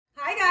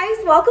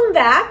welcome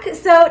back.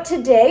 So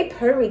today,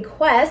 per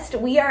request,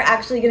 we are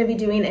actually going to be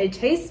doing a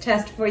taste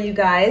test for you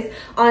guys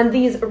on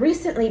these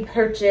recently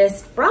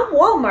purchased from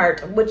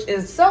Walmart, which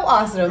is so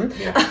awesome.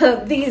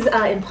 Yeah. These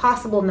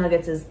Impossible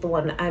Nuggets is the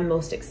one I'm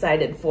most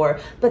excited for.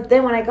 But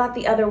then when I got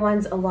the other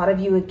ones, a lot of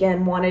you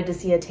again wanted to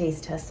see a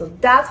taste test. So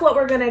that's what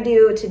we're going to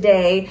do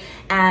today.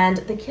 And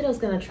the kiddo's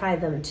going to try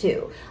them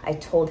too. I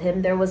told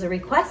him there was a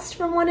request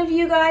from one of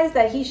you guys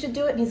that he should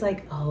do it. And he's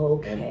like,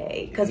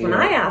 okay. Because when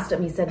I asked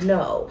him, he said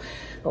no.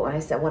 But when I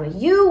said one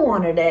of you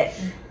wanted it,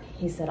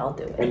 he said, I'll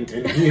do it. And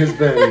he has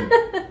been,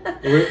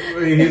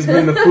 he's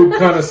been a food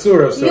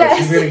connoisseur of sorts. Yes.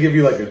 He's going to give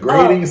you like a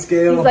grading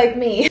scale. He's like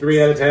me.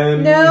 3 out of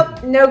 10.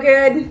 Nope, no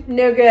good,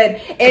 no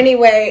good.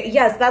 Anyway,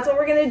 yes, that's what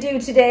we're going to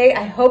do today.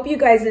 I hope you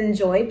guys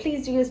enjoy.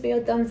 Please do give us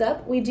a thumbs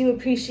up. We do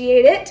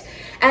appreciate it.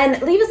 And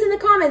leave us in the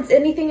comments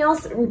anything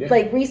else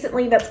like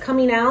recently that's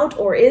coming out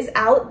or is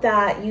out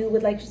that you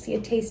would like to see a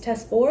taste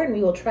test for, and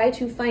we will try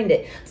to find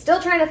it. Still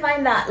trying to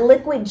find that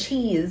liquid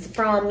cheese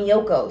from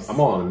Yoko's. I'm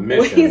on a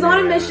mission. He's on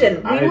a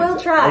mission. We will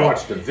try. I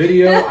watched the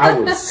video. I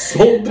was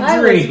sold the dream. I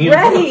was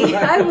ready.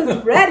 I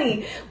was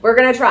ready. We're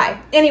going to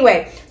try.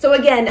 Anyway, so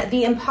again,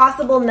 the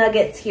Impossible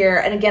Nuggets here.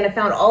 And again, I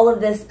found all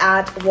of this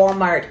at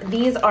Walmart.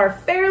 These are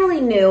fairly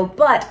new,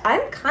 but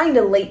I'm kind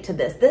of late to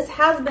this. This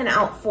has been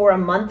out for a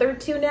month or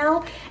two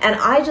now, and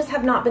I just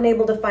have not been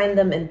able to find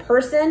them in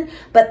person.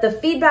 But the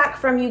feedback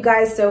from you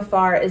guys so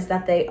far is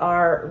that they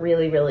are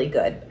really, really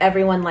good.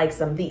 Everyone likes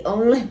them. The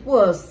only,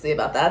 we'll see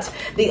about that.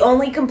 The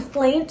only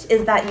complaint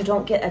is that you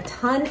don't get a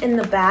ton in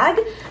the bag.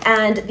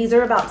 And these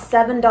are about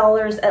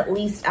 $7 at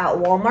least at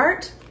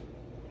Walmart.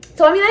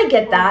 So, I mean, I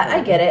get that.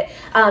 I get it.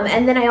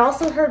 And then I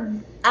also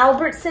heard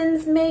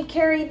Albertsons may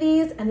carry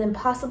these, and then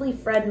possibly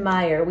Fred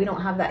Meyer. We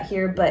don't have that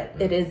here, but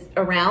it is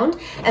around.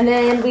 And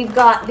then we've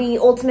got the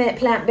Ultimate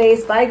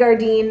Plant-Based by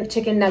Gardein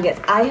chicken nuggets.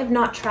 I have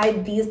not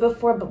tried these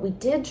before, but we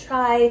did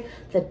try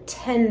the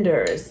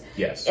tenders.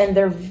 Yes. And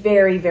they're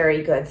very,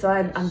 very good. So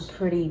I'm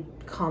pretty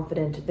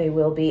confident they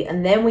will be.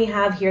 And then we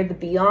have here the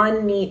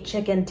Beyond Meat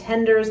chicken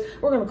tenders.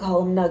 We're gonna call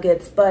them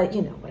nuggets, but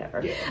you know,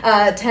 whatever.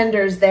 Yeah.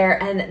 Tenders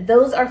there, and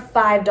those are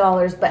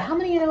 $5. But how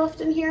many are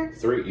left in here?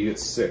 3. You get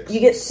 6.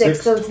 You get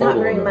 6, so it's not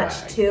very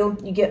much too.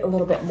 You get a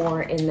little bit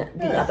more in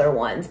the other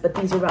ones, but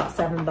these are about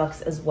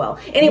 $7 as well.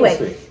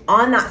 Anyway,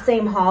 on that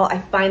same haul, I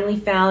finally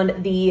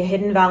found the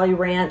Hidden Valley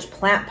Ranch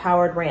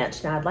plant-powered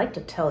ranch. Now, I'd like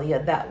to tell you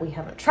that we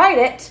haven't tried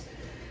it,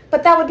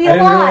 but that would be a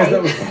lie. I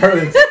didn't realize that was part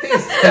of the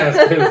taste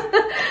test.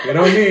 You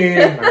know me,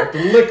 I have to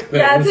lick things.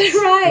 That's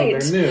right.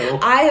 They're new.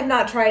 I have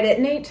not tried it.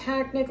 Nate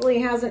technically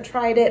hasn't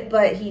tried it,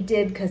 but he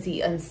did because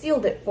he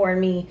unsealed it for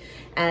me.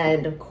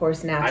 And of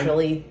course,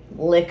 naturally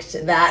licked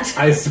that.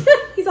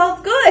 He's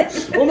all good.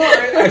 Well, no,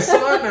 I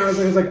saw it and I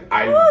was like,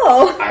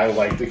 I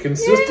like the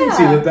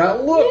consistency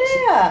that looks.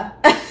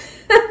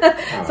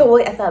 Yeah. So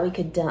I thought we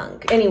could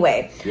dunk.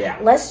 Anyway,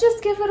 let's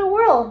just give it a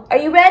whirl. Are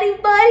you ready,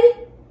 buddy?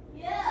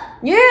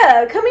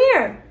 Yeah, come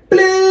here.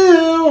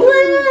 Blue.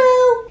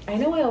 Blue. I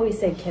know I always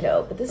say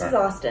kiddo, but this is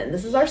Austin.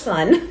 This is our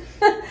son.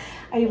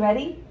 Are you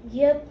ready?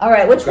 Yep. All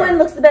right, which one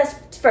looks the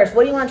best first?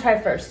 What do you want to try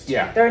first?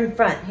 Yeah. They're in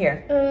front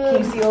here.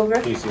 Can you see over?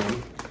 Can you see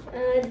them?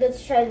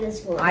 Let's try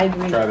this one. I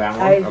agree. Try that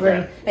one? I agree.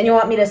 Okay. And you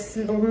want me to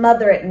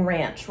smother it in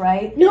ranch,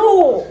 right?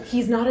 No.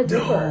 He's not a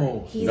dipper.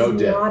 No. He's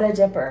not a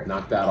dipper.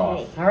 Knock that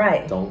off. All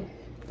right. Don't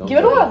give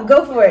it a whirl.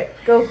 Go for it.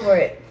 Go for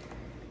it.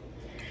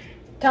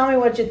 Tell me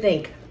what you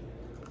think.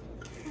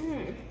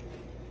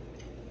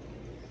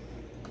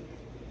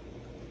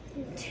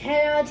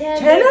 10 out of 10.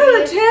 10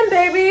 out of 10,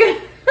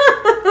 baby.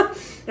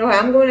 Okay,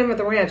 I'm going in with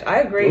the ranch. I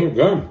agree.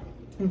 Good.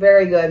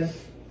 Very good.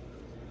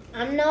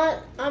 I'm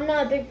not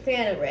a big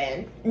fan of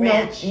ranch.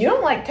 No, you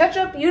don't like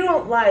ketchup? You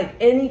don't like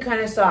any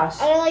kind of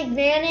sauce? I don't like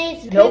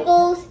mayonnaise,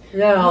 pickles,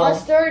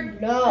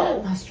 mustard,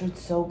 no.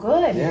 Mustard's so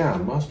good. Yeah,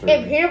 mustard.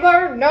 And peanut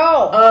butter,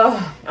 no.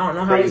 I don't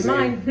know how he's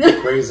mine.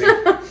 Crazy.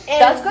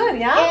 That's good,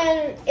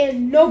 yeah?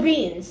 And no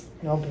beans.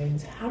 No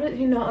beans. How did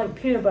you not like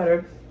peanut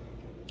butter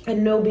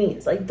and no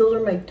beans? Like, those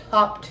are my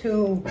top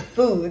 2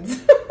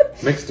 foods.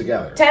 Mixed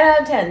together. 10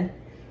 out of 10.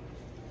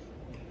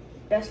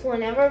 Best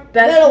one ever?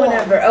 Best one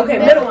ever. Okay,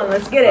 middle one.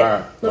 Let's get it.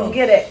 Right, Let's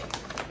get it.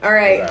 All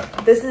right.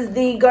 This is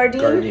the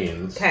Gardein.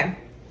 Gardeins. Okay.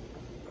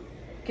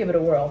 Give it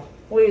a whirl.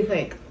 What do you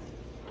think?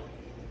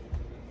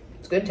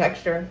 It's good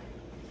texture.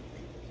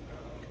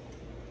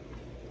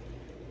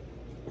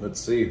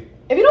 Let's see.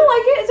 If you don't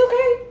like it, it's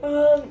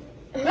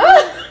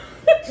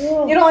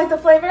okay. You don't like the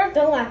flavor?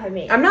 Don't laugh at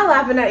me. I'm not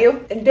laughing at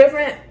you. It's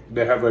different.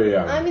 They have a.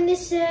 I'm gonna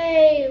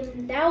say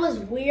that was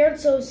weird.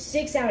 So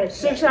 6 out of 10.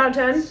 6 out of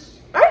 10.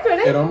 I get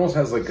it. It almost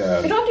has like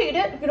a. You don't have to eat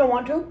it if you don't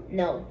want to.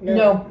 No.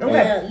 Okay.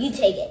 No, you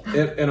take it.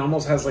 It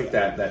almost has like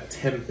that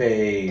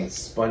tempeh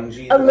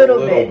spongy. A little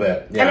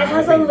bit. Yeah, and it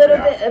has a little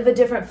bit of a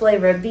different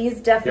flavor.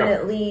 These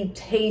definitely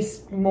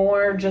taste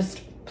more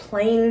just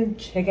plain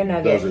chicken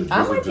nuggets.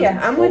 I'm with you.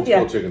 I'm with you.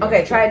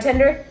 Okay, try a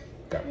tender.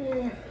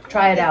 Okay.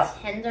 Try it out.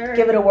 Tender.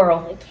 Give it a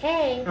whirl.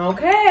 Okay.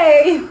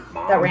 Okay.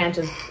 Mom. That ranch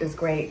is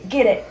great.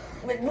 Get it.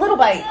 Little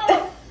bite.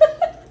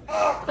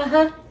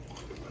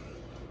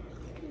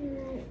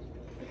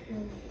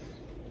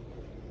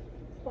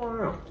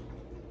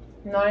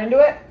 Not into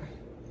it?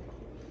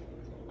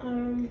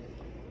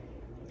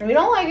 If you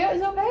don't like it,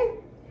 it's okay.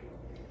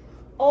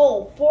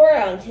 Oh, 4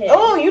 out of 10.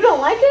 Oh, you don't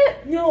like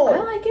it? No. I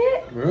like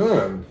it.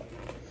 Mm.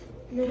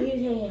 No, you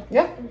can.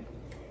 Yeah.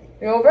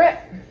 You over it?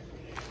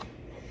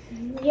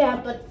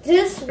 Yeah, but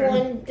this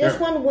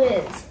one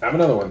wins. Have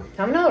another one.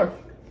 Have another.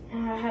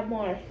 I have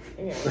more.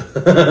 Yeah.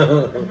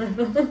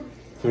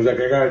 He's like,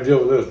 I gotta deal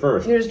with this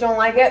first. You just don't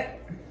like it?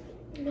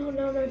 No,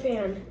 not my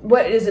fan.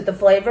 What is it, the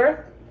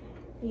flavor?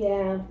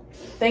 Yeah.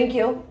 Thank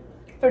you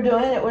for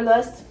doing it with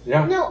us.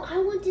 Yeah. No, I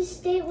want to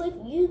stay with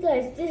you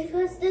guys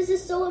because this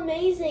is so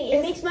amazing.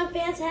 It makes my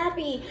fans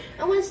happy.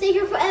 I want to stay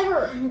here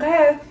forever.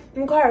 Okay.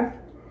 Okay.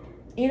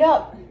 Eat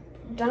up.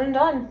 Done and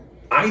done.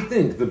 I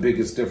think the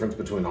biggest difference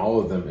between all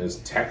of them is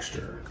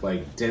texture,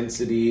 like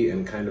density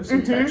and kind of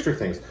some texture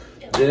things.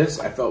 This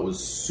I felt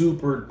was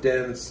super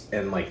dense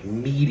and like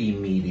meaty.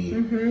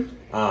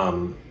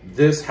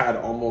 This had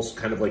almost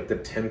kind of like the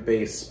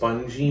tempeh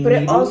spongy. But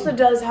it also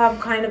does have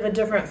kind of a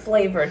different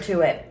flavor to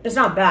it. It's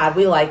not bad.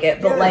 We like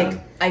it, but like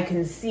I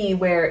can see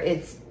where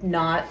it's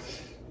not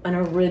an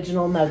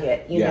original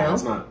nugget. You know,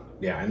 it's not.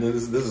 Yeah, and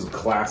this is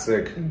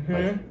classic.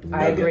 Like,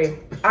 I agree.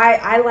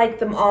 I like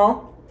them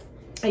all.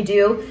 I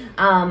do.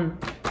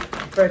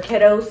 For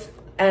kiddos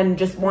and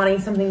just wanting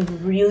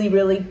something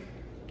really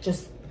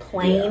just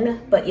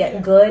plain but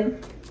yet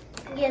good.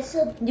 Yeah,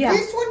 so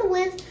this one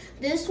wins.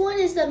 This one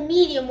is the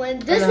medium one.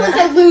 This one's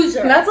a a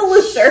loser. That's a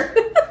loser.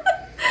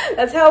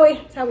 That's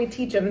how we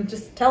teach them.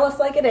 Just tell us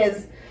like it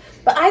is.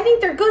 But I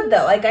think they're good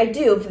though. Like I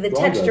do for the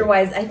texture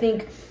wise. I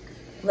think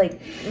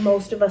like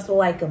most of us will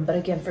like them. But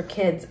again, for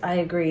kids, I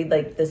agree.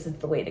 Like this is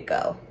the way to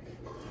go.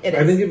 I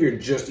think if you're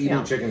just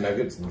eating chicken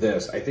nuggets,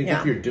 I think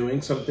if you're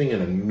doing something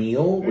in a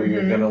meal where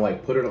you're gonna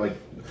like put it like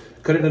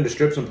cut it into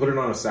strips and put it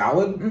on a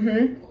salad.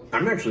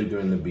 I'm actually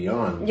doing the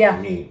Beyond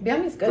meat.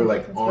 Beyond meat's good. For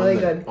like it's really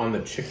good. on the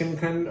chicken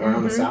kind or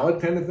on the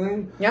salad kind of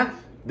thing. Yeah.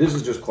 This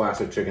is just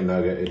classic chicken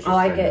nugget. It's just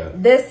I like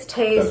it. This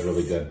tastes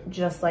really good.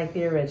 Just like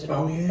the original.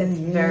 Oh, yeah, it's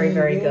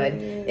very good.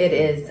 It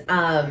is.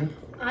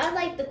 I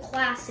like the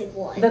classic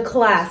one. The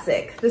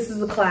classic. This is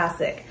the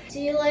classic.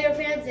 See you later,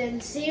 fans,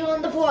 and see you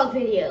on the vlog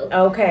video.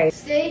 Okay.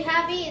 Stay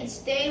happy and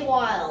stay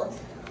wild.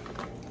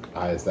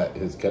 Is that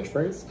his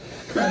catchphrase?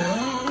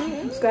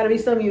 There's got to be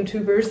some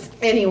YouTubers.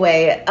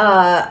 Anyway,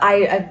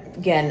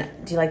 again,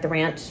 do you like the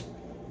ranch?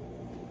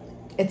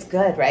 It's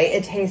good, right?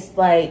 It tastes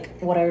like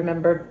what I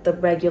remember the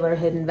regular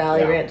Hidden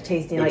Valley ranch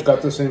tasting like. It's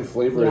got the same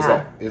flavor as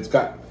that.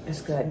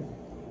 It's good.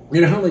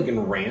 You know how like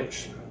in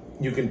ranch,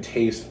 you can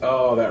taste,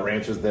 oh, that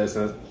ranch is this,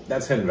 and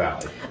that's Hidden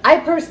Valley. I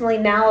personally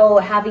now,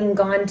 having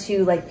gone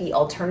to like the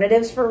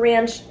alternatives for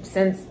ranch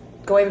since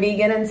going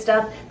vegan and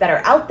stuff that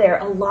are out there,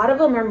 a lot of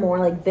them are more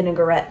like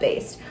vinaigrette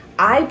based.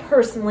 I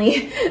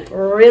personally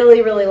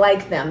really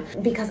like them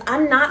because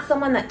I'm not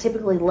someone that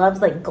typically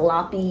loves like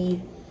gloppy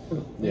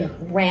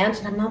ranch,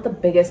 and I'm not the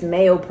biggest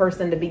mayo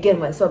person to begin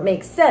with, so it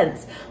makes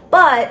sense.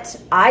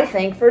 But I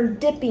think for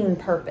dipping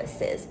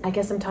purposes, I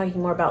guess I'm talking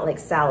more about like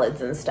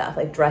salads and stuff,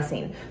 like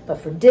dressing, but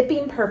for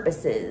dipping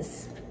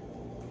purposes,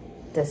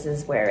 this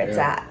is where it's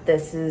at.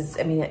 This is,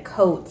 I mean, it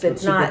coats.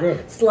 It's not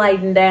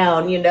sliding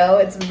down, you know?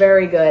 It's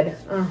very good.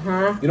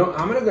 You know,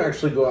 I'm going to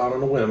actually go out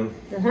on a whim.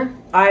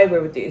 I agree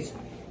with these.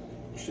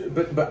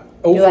 But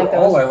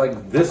overall, I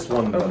like this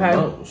one the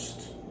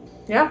most.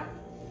 Yeah.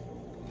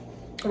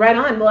 Right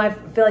on. Well, I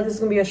feel like this is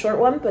going to be a short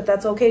one, but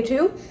that's okay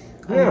too.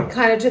 Yeah.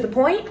 Kind of to the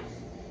point.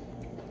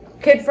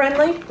 Kid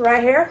friendly,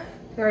 right here.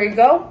 There you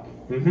go.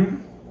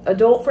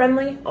 Adult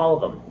friendly,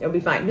 all of them. It'll be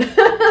fine.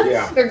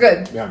 They're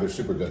good. Yeah, they're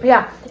super good.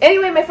 Yeah.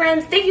 Anyway, my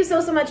friends, thank you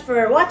so much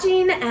for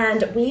watching,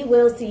 and we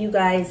will see you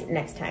guys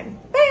next time.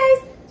 Bye,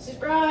 guys.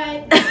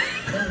 Subscribe.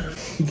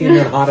 You came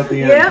in hot at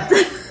the end. Yep.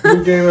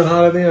 You came in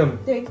hot at the end.